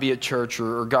have to be at church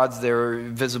or God's there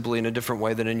visibly in a different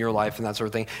way than in your life and that sort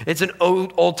of thing. It's an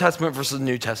Old Testament versus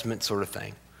New Testament sort of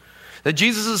thing. That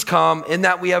Jesus has come, in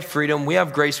that we have freedom, we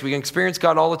have grace, we can experience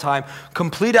God all the time,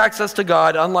 complete access to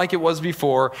God, unlike it was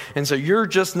before. And so you're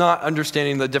just not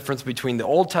understanding the difference between the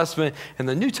Old Testament and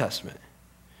the New Testament.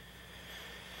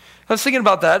 I was thinking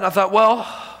about that, and I thought, well,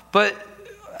 but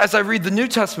as I read the New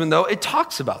Testament, though, it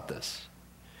talks about this.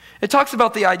 It talks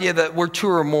about the idea that where two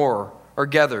or more are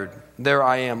gathered, there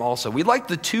I am also. We like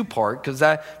the two part because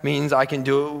that means I can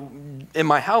do it in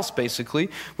my house, basically.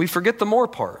 We forget the more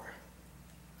part.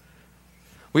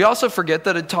 We also forget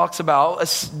that it talks about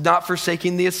not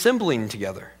forsaking the assembling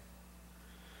together.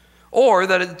 Or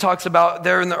that it talks about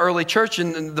there in the early church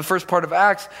in the first part of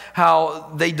Acts,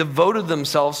 how they devoted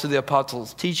themselves to the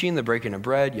apostles' teaching, the breaking of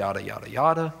bread, yada, yada,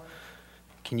 yada.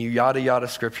 Can you yada, yada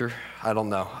scripture? I don't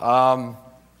know.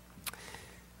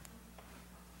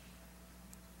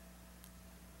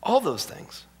 All those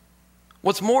things.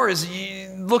 What's more is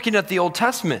looking at the Old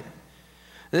Testament.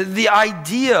 The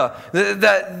idea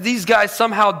that these guys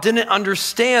somehow didn't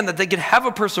understand that they could have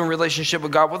a personal relationship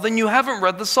with God, well, then you haven't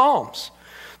read the Psalms.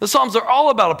 The Psalms are all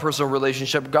about a personal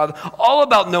relationship with God, all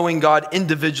about knowing God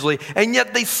individually, and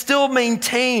yet they still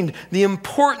maintained the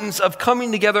importance of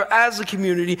coming together as a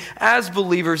community, as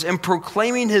believers, and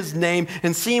proclaiming His name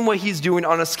and seeing what He's doing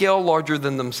on a scale larger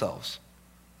than themselves.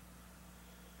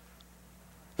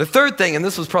 The third thing, and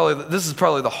this is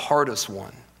probably the hardest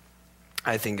one,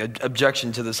 I think,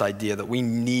 objection to this idea that we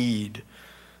need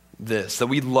this, that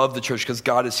we love the church because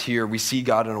God is here, we see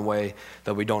God in a way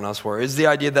that we don't elsewhere, is the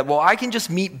idea that, well, I can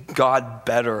just meet God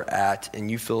better at,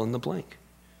 and you fill in the blank.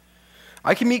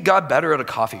 I can meet God better at a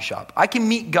coffee shop. I can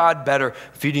meet God better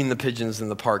feeding the pigeons in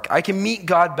the park. I can meet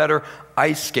God better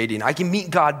ice skating. I can meet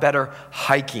God better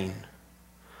hiking.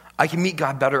 I can meet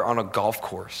God better on a golf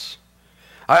course.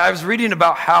 I was reading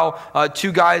about how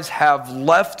two guys have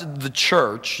left the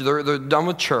church. They're done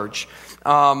with church.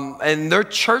 And their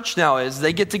church now is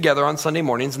they get together on Sunday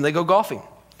mornings and they go golfing.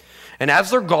 And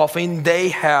as they're golfing, they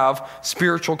have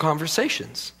spiritual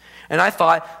conversations. And I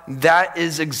thought, that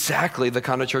is exactly the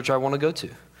kind of church I want to go to.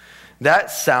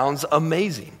 That sounds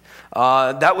amazing.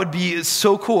 That would be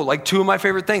so cool. Like two of my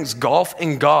favorite things, golf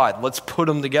and God. Let's put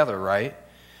them together, right?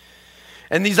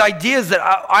 And these ideas that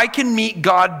I can meet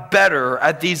God better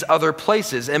at these other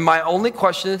places. And my only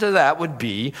question to that would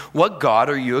be, what God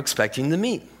are you expecting to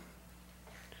meet?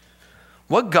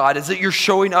 What God is it you're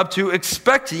showing up to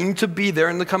expecting to be there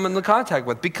and to come into contact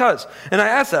with? Because, and I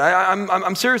ask that,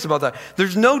 I'm serious about that.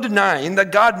 There's no denying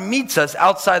that God meets us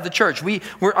outside the church.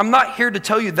 I'm not here to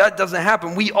tell you that doesn't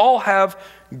happen. We all have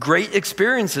great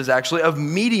experiences, actually, of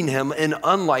meeting Him in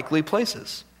unlikely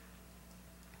places.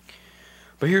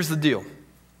 But here's the deal.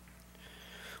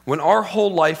 When our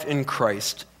whole life in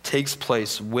Christ takes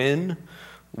place when,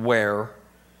 where,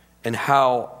 and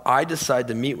how I decide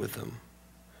to meet with Him,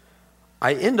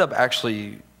 I end up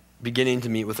actually beginning to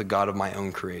meet with a God of my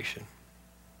own creation.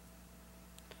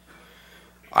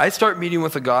 I start meeting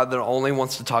with a God that only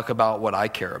wants to talk about what I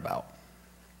care about.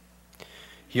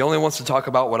 He only wants to talk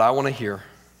about what I want to hear.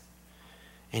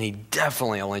 And He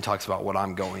definitely only talks about what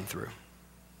I'm going through.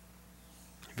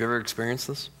 Have you ever experienced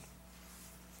this?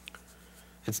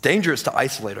 It's dangerous to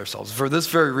isolate ourselves. For this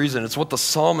very reason, it's what the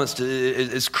psalmist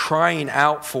is crying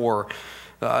out for.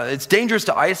 It's dangerous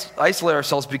to isolate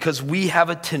ourselves because we have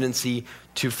a tendency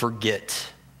to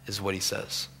forget, is what he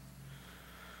says.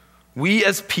 We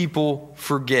as people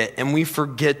forget, and we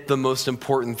forget the most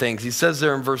important things. He says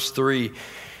there in verse 3,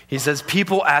 he says,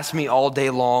 people ask me all day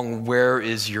long, where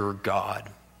is your God?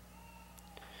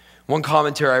 One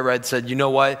commentary I read said, you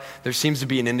know what? There seems to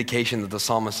be an indication that the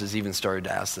psalmist has even started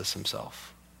to ask this himself.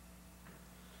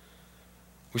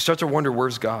 We start to wonder,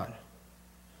 where's God?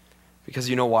 Because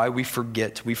you know why? We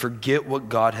forget. We forget what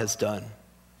God has done.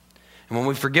 And when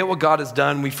we forget what God has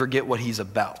done, we forget what He's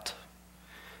about.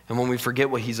 And when we forget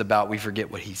what He's about, we forget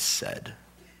what He said.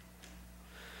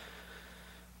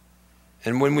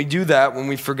 And when we do that, when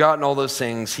we've forgotten all those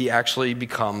things, He actually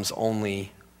becomes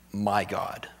only my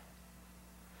God.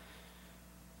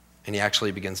 And He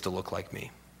actually begins to look like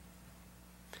me.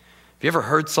 Have you ever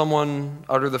heard someone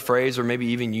utter the phrase, or maybe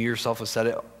even you yourself have said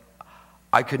it,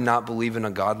 I could not believe in a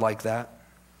God like that?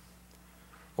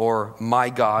 Or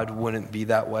my God wouldn't be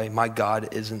that way. My God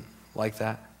isn't like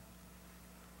that.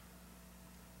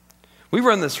 We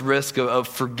run this risk of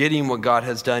forgetting what God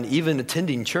has done, even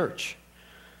attending church.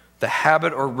 the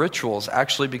habit or rituals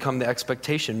actually become the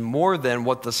expectation more than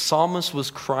what the psalmist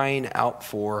was crying out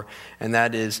for, and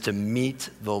that is to meet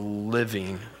the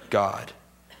living God.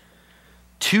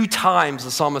 2 times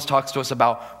the psalmist talks to us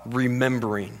about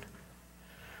remembering.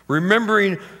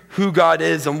 Remembering who God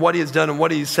is and what he has done and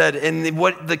what he said. And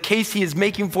what the case he is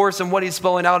making for us and what he's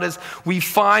spelling out is we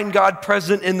find God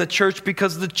present in the church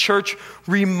because the church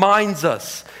reminds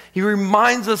us. He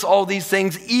reminds us all these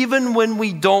things even when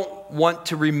we don't want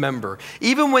to remember.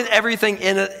 Even when everything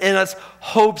in us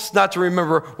hopes not to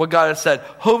remember what God has said,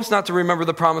 hopes not to remember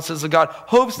the promises of God,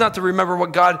 hopes not to remember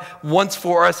what God wants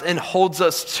for us and holds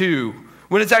us to,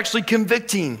 when it's actually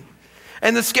convicting.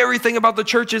 And the scary thing about the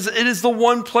church is it is the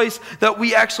one place that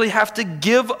we actually have to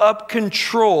give up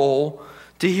control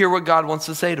to hear what God wants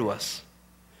to say to us.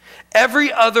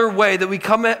 Every other way that we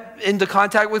come into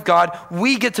contact with God,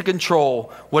 we get to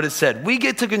control what is said. We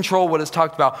get to control what is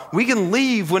talked about. We can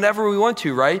leave whenever we want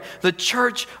to, right? The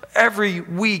church every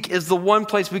week is the one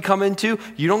place we come into.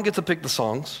 You don't get to pick the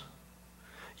songs.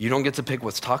 You don't get to pick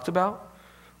what's talked about,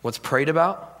 what's prayed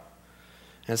about,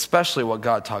 and especially what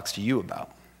God talks to you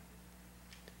about.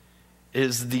 It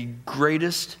is the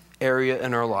greatest area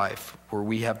in our life where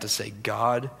we have to say,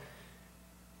 God,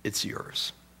 it's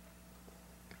yours.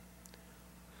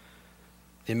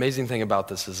 The amazing thing about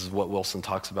this is what Wilson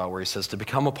talks about, where he says to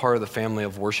become a part of the family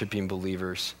of worshiping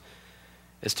believers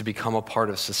is to become a part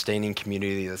of sustaining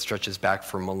community that stretches back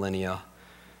for millennia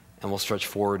and will stretch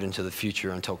forward into the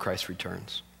future until Christ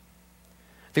returns.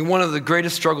 I think one of the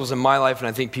greatest struggles in my life, and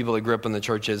I think people that grew up in the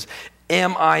church, is,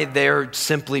 am I there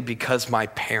simply because my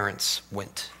parents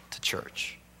went to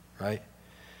church, right?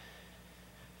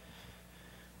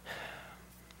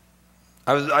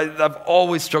 I've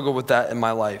always struggled with that in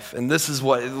my life. And this is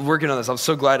what, working on this, I'm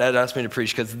so glad Ed asked me to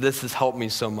preach because this has helped me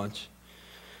so much.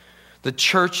 The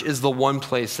church is the one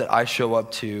place that I show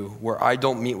up to where I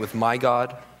don't meet with my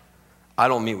God. I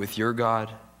don't meet with your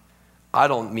God. I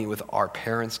don't meet with our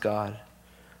parents' God.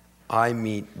 I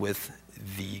meet with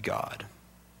the God.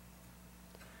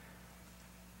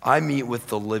 I meet with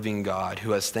the living God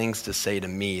who has things to say to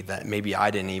me that maybe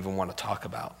I didn't even want to talk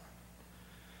about.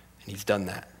 And he's done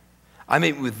that. I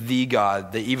meet with the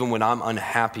God that even when I'm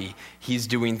unhappy, he's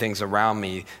doing things around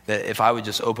me that if I would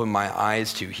just open my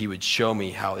eyes to, he would show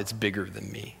me how it's bigger than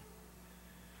me.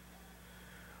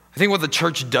 I think what the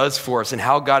church does for us and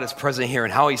how God is present here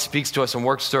and how he speaks to us and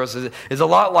works through us is a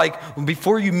lot like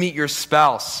before you meet your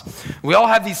spouse. We all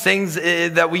have these things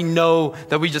that we know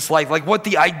that we just like what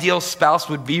the ideal spouse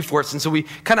would be for us. And so we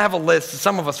kind of have a list.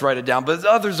 Some of us write it down, but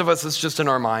others of us, it's just in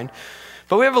our mind.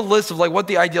 But we have a list of like what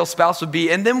the ideal spouse would be.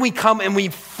 And then we come and we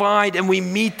find and we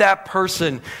meet that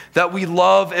person that we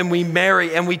love and we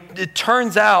marry. And it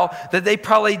turns out that they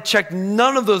probably checked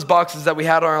none of those boxes that we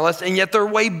had on our list. And yet they're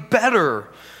way better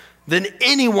than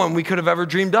anyone we could have ever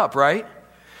dreamed up, right?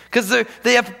 Because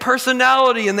they have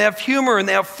personality and they have humor and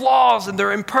they have flaws and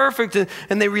they're imperfect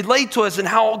and they relate to us and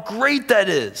how great that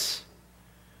is.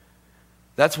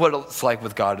 That's what it's like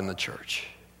with God in the church.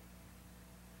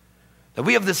 That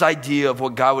we have this idea of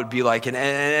what God would be like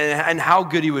and how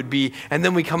good he would be, and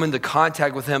then we come into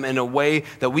contact with him in a way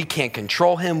that we can't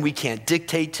control him, we can't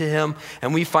dictate to him,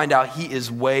 and we find out he is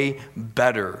way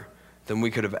better than we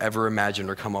could have ever imagined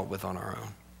or come up with on our own.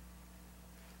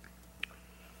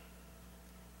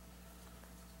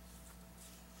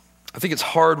 I think it's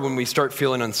hard when we start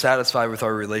feeling unsatisfied with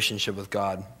our relationship with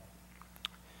God.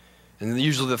 And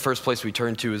usually the first place we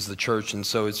turn to is the church, and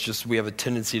so it's just we have a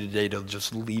tendency today to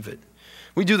just leave it.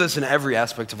 We do this in every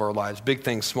aspect of our lives, big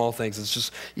things, small things. It's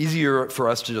just easier for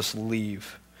us to just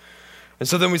leave. And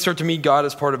so then we start to meet God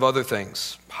as part of other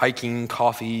things, hiking,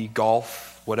 coffee,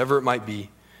 golf, whatever it might be.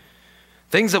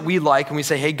 Things that we like, and we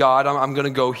say, hey, God, I'm going to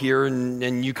go here,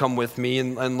 and you come with me,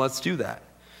 and let's do that.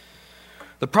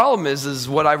 The problem is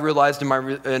what I realized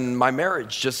in my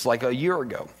marriage just like a year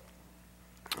ago.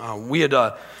 We had,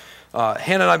 Hannah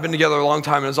and I have been together a long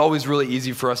time, and it's always really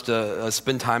easy for us to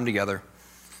spend time together.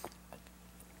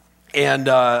 And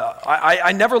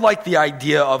I never liked the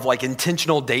idea of like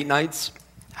intentional date nights,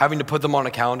 having to put them on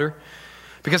a calendar.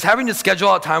 Because having to schedule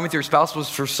out time with your spouse was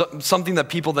for something that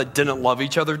people that didn't love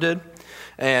each other did.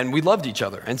 And we loved each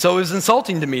other. And so it was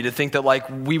insulting to me to think that like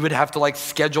we would have to like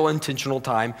schedule intentional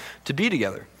time to be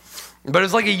together. But it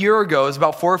was like a year ago, it was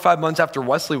about 4 or 5 months after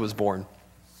Wesley was born.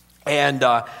 And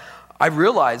I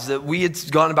realized that we had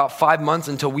gone about 5 months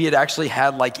until we had actually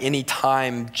had like any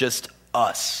time just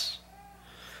us.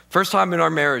 First time in our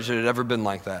marriage it had ever been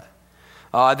like that.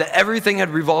 That everything had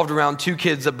revolved around 2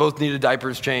 kids that both needed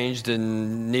diapers changed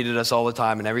and needed us all the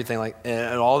time and everything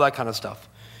and all that kind of stuff.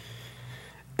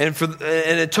 And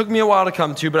it took me a while to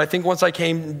come to, but I think once I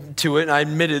came to it and I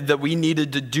admitted that we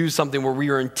needed to do something where we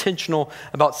were intentional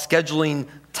about scheduling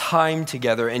time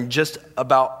together and just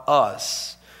about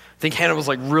us. I think Hannah was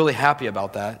like really happy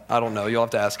about that. I don't know, you'll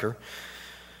have to ask her.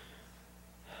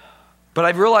 But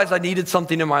I realized I needed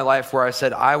something in my life where I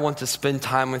said, I want to spend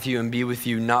time with you and be with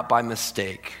you, not by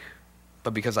mistake,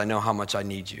 but because I know how much I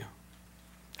need you,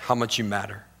 how much you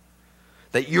matter,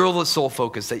 that you're the sole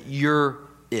focus, that you're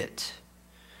it.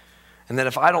 And that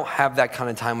if I don't have that kind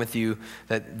of time with you,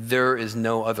 that there is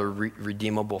no other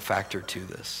redeemable factor to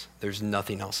this. There's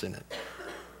nothing else in it.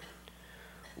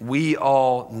 We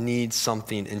all need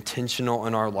something intentional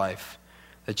in our life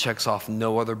that checks off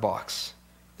no other box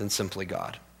than simply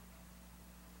God.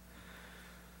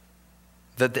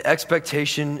 That the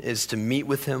expectation is to meet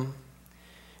with him,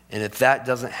 and if that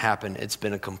doesn't happen, it's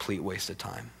been a complete waste of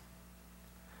time.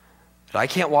 That I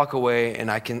can't walk away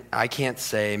and I can't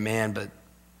say, man, but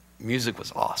music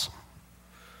was awesome.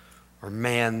 Or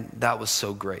man, that was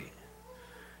so great.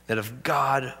 That if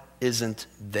God isn't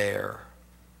there,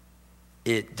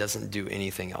 it doesn't do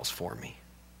anything else for me.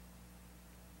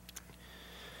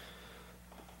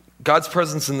 God's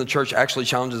presence in the church actually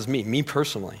challenges me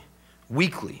personally,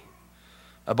 weekly,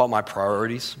 about my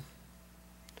priorities,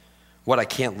 what I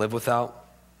can't live without,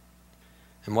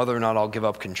 and whether or not I'll give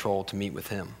up control to meet with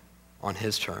him on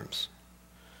his terms.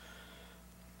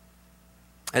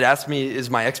 It asks me, is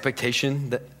my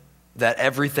expectation that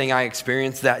everything I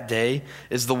experience that day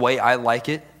is the way I like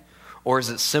it, or is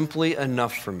it simply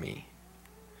enough for me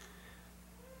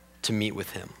to meet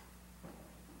with him?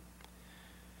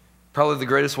 Probably the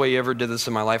greatest way he ever did this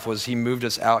in my life was he moved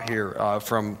us out here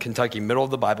from Kentucky, middle of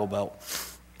the Bible Belt.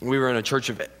 We were in a church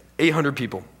of 800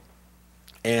 people,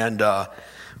 and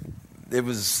it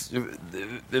was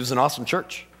an awesome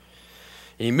church.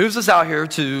 And he moves us out here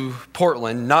to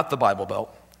Portland, not the Bible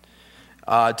Belt,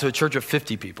 to a church of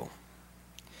 50 people.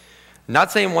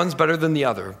 Not saying one's better than the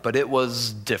other, but it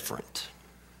was different.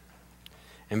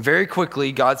 And very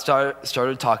quickly, God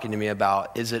started talking to me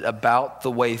about, is it about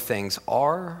the way things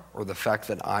are or the fact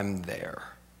that I'm there?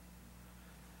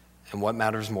 And what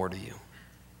matters more to you?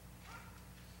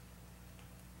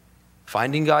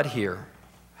 Finding God here,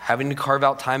 having to carve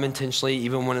out time intentionally,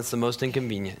 even when it's the most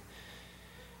inconvenient.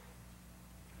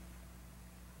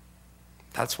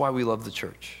 That's why we love the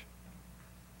church,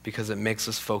 because it makes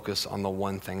us focus on the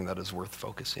one thing that is worth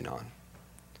focusing on.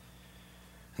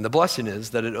 And the blessing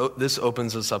is that this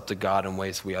opens us up to God in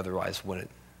ways we otherwise wouldn't.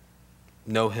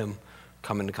 Know him,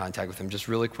 come into contact with him. Just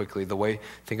really quickly,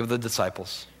 think of the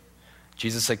disciples.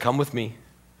 Jesus said, come with me,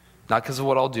 not because of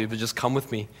what I'll do, but just come with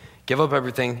me. Give up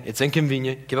everything. It's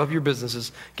inconvenient. Give up your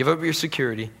businesses. Give up your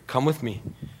security. Come with me.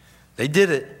 They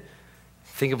did it.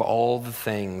 Think of all the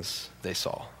things they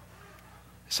saw.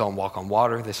 They saw him walk on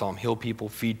water. They saw him heal people,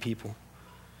 feed people.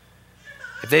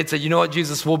 If they had said, you know what,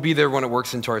 Jesus, we'll be there when it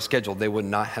works into our schedule, they would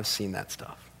not have seen that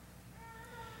stuff.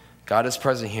 God is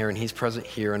present here, and he's present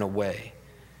here in a way.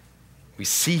 We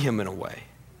see him in a way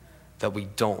that we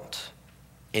don't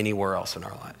anywhere else in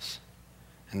our lives.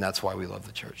 And that's why we love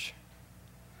the church.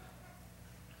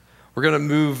 We're going to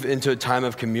move into a time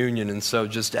of communion, and so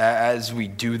just as we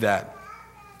do that,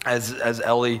 as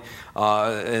Ellie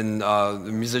and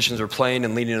the musicians are playing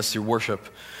and leading us through worship,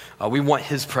 we want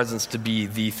his presence to be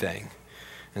the thing.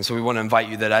 And so we want to invite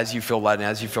you that as you feel led and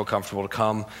as you feel comfortable to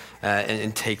come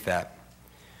and take that.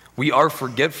 We are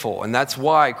forgetful, and that's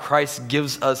why Christ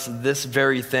gives us this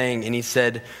very thing. And he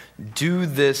said, do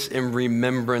this in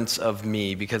remembrance of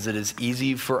me, because it is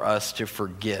easy for us to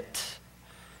forget.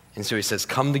 And so he says,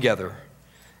 come together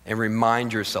and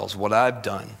remind yourselves what I've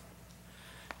done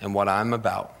and what I'm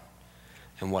about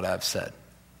and what I've said.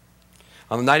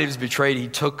 On the night he was betrayed, he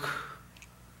took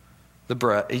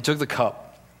the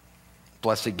cup,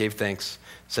 blessed it, gave thanks,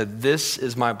 said, this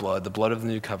is my blood, the blood of the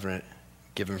new covenant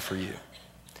given for you.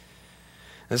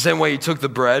 In the same way, he took the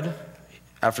bread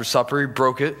after supper, he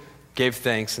broke it, gave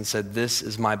thanks, and said, this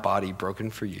is my body broken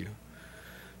for you.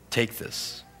 Take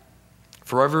this.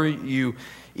 Forever you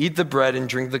eat the bread and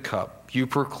drink the cup, you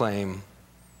proclaim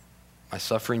my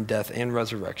suffering, death, and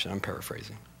resurrection. I'm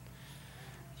paraphrasing.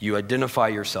 You identify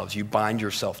yourselves, you bind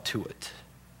yourself to it,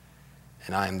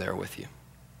 and I am there with you.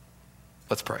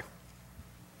 Let's pray.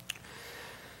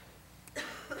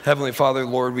 Heavenly Father,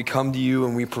 Lord, we come to you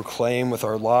and we proclaim with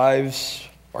our lives,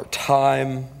 our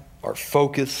time, our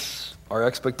focus, our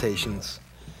expectations,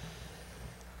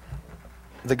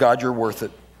 that God, you're worth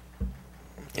it.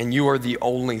 And you are the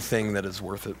only thing that is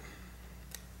worth it.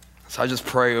 So I just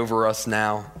pray over us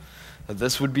now that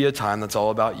this would be a time that's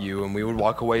all about you, and we would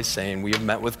walk away saying we have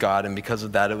met with God, and because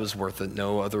of that it was worth it,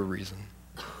 no other reason.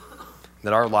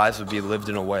 that our lives would be lived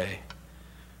in a way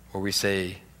where we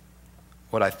say,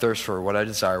 what I thirst for, what I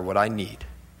desire, what I need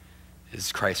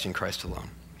is Christ and Christ alone.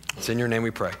 It's in your name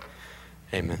we pray.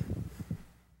 Amen.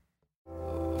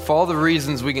 For all the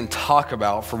reasons we can talk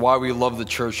about for why we love the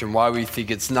church and why we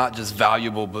think it's not just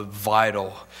valuable but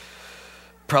vital,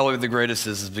 probably the greatest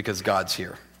is because God's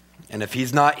here. And if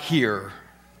he's not here,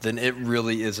 then it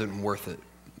really isn't worth it.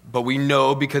 But we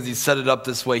know because he set it up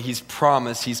this way, he's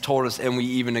promised, he's told us, and we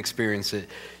even experience it,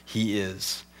 he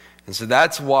is. And so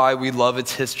that's why we love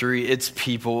its history, its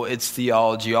people, its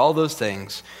theology, all those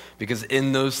things, because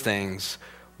in those things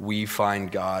we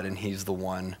find God and he's the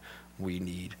one we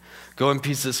need. Go in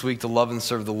peace this week to love and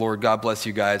serve the Lord. God bless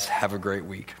you guys. Have a great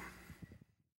week.